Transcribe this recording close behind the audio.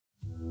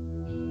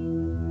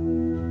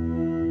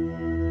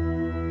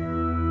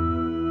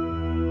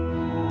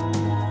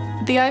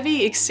The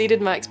IB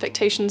exceeded my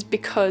expectations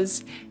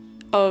because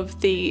of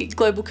the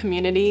global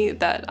community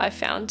that I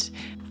found.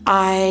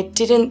 I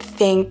didn't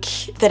think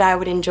that I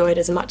would enjoy it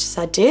as much as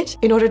I did.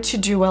 In order to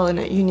do well in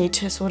it, you need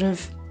to sort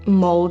of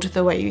mould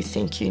the way you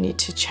think, you need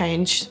to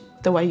change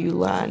the way you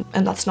learn,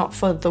 and that's not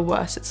for the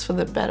worse, it's for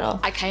the better.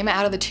 I came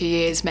out of the 2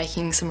 years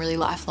making some really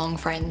lifelong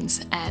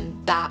friends, and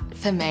that,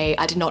 for me,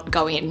 I did not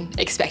go in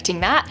expecting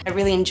that. I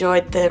really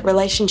enjoyed the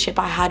relationship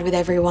I had with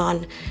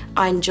everyone.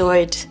 I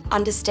enjoyed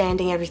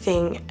understanding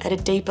everything at a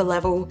deeper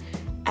level,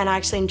 and I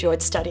actually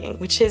enjoyed studying,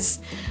 which is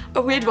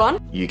a weird one.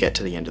 You get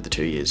to the end of the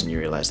 2 years and you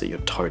realise that you're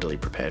totally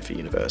prepared for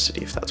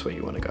university if that's where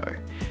you want to go.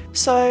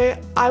 So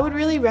I would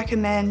really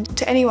recommend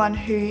to anyone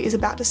who is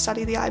about to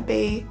study the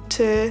IB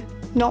to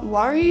not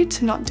worry,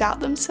 to not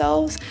doubt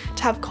themselves,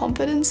 to have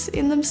confidence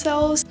in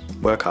themselves.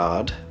 Work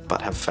hard,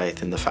 but have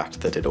faith in the fact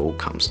that it all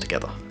comes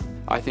together.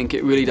 I think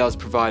it really does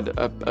provide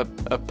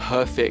a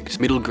perfect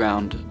middle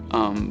ground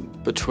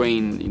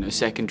between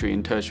secondary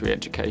and tertiary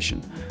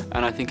education,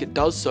 and I think it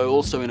does so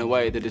also in a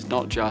way that is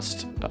not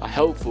just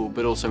helpful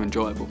but also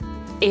enjoyable.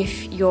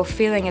 If you're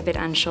feeling a bit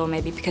unsure,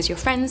 maybe because your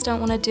friends don't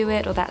want to do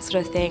it or that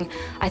sort of thing,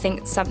 I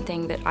think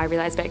something that I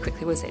realised very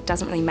quickly was it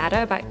doesn't really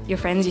matter about your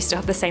friends. You still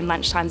have the same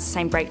lunch times, the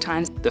same break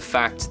times. The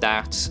fact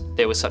that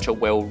there was such a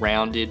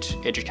well-rounded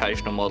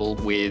educational model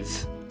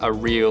with a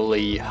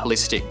really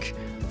holistic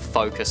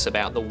focus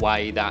about the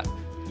way that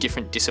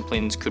different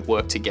disciplines could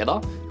work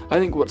together. I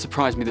think what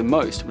surprised me the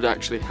most was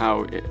actually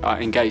how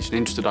engaged and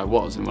interested I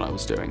was in what I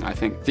was doing. I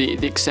think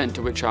the extent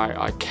to which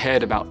I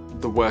cared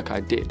about the work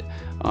I did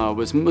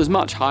was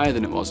much higher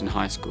than it was in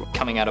high school.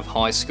 Coming out of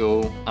high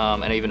school,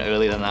 and even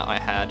earlier than that, I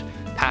had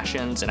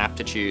passions and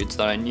aptitudes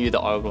that I knew that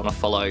I would want to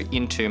follow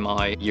into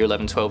my Year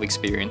 11-12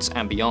 experience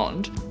and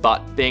beyond,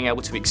 but being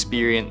able to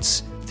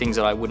experience things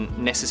that I wouldn't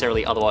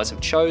necessarily otherwise have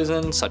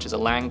chosen, such as a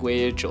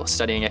language or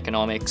studying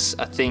economics,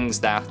 are things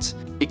that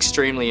are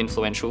extremely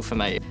influential for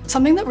me.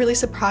 Something that really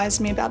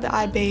surprised me about the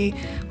IB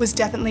was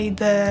definitely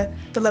the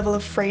level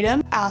of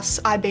freedom us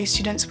IB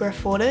students were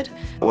afforded.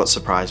 What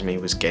surprised me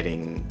was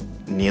getting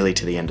nearly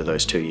to the end of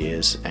those 2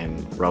 years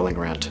and rolling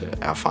around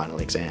to our final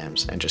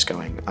exams and just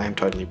going, I am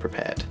totally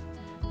prepared.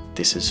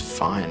 This is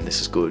fine,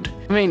 this is good.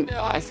 I mean,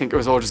 I think it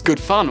was all just good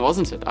fun,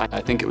 wasn't it? I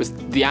think it was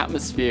the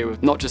atmosphere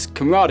of not just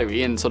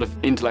camaraderie and sort of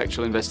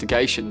intellectual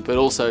investigation, but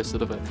also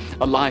sort of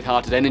a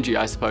light-hearted energy,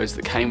 I suppose,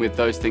 that came with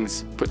those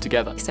things put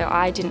together. So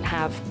I didn't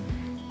have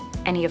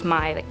any of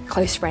my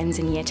close friends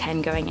in Year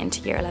 10 going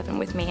into Year 11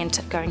 with me and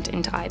going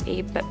into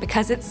IB, but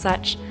because it's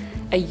such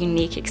a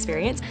unique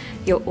experience,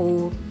 you're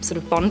all sort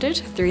of bonded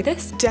through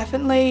this.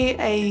 Definitely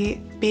a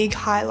big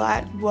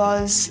highlight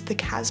was the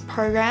CAS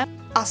program.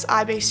 Us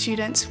IB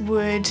students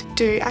would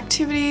do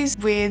activities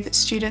with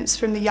students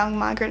from the Young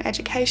Migrant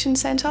Education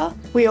Centre.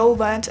 We all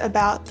learnt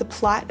about the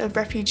plight of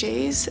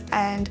refugees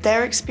and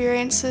their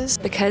experiences.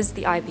 Because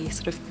the IB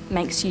sort of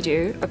makes you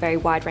do a very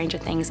wide range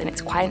of things and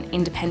it's quite an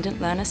independent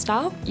learner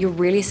style, you're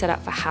really set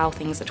up for how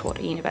things are taught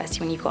at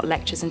university when you've got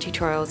lectures and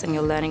tutorials and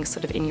you're learning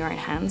sort of in your own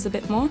hands a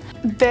bit more.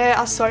 There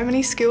are so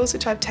many skills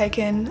which I've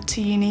taken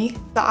to uni.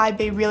 The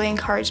IB really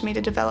encouraged me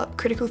to develop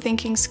critical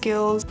thinking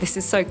skills. This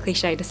is so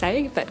cliche to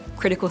say, but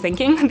critical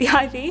thinking, the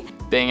IB.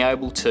 Being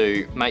able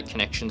to make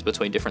connections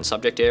between different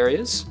subject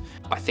areas,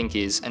 I think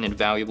is an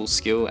invaluable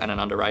skill and an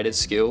underrated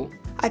skill.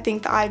 I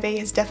think the IB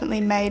has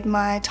definitely made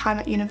my time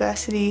at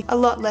university a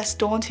lot less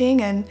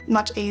daunting and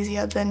much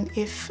easier than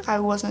if I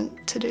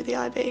wasn't to do the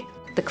IB.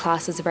 The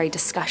classes are very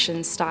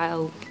discussion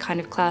style kind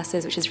of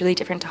classes, which is really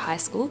different to high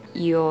school.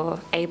 You're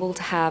able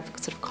to have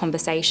sort of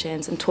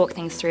conversations and talk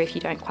things through if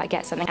you don't quite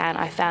get something. And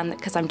I found that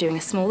because I'm doing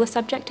a smaller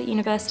subject at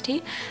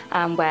university,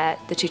 where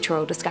the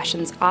tutorial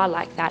discussions are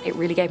like that, it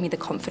really gave me the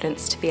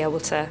confidence to be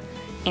able to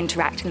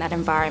interact in that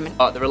environment.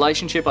 The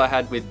relationship I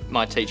had with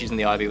my teachers in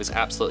the IB was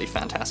absolutely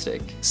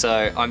fantastic.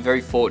 So I'm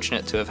very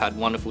fortunate to have had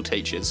wonderful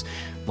teachers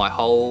my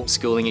whole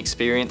schooling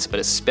experience, but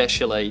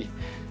especially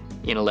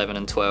in 11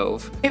 and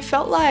 12. It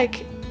felt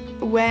like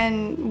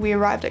when we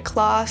arrived at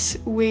class,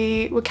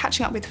 we were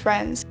catching up with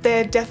friends.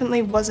 There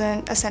definitely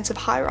wasn't a sense of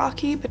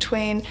hierarchy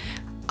between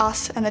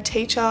us and the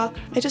teacher.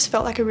 It just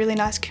felt like a really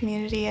nice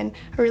community and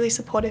a really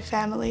supportive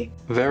family.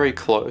 Very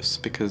close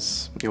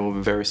because you're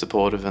very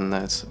supportive and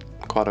there's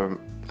quite a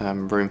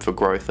room for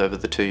growth over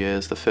the 2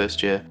 years. The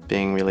first year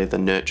being really the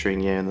nurturing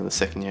year and then the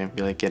second year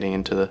really getting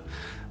into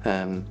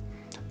the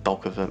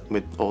bulk of it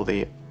with all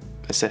the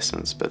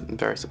assessments, but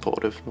very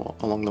supportive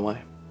along the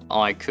way.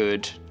 I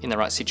could, in the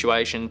right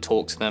situation,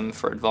 talk to them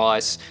for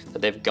advice,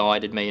 that they've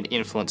guided me and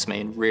influenced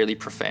me in really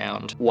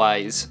profound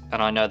ways,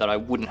 and I know that I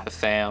wouldn't have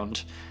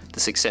found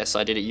the success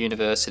I did at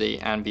university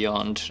and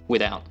beyond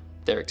without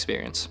their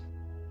experience.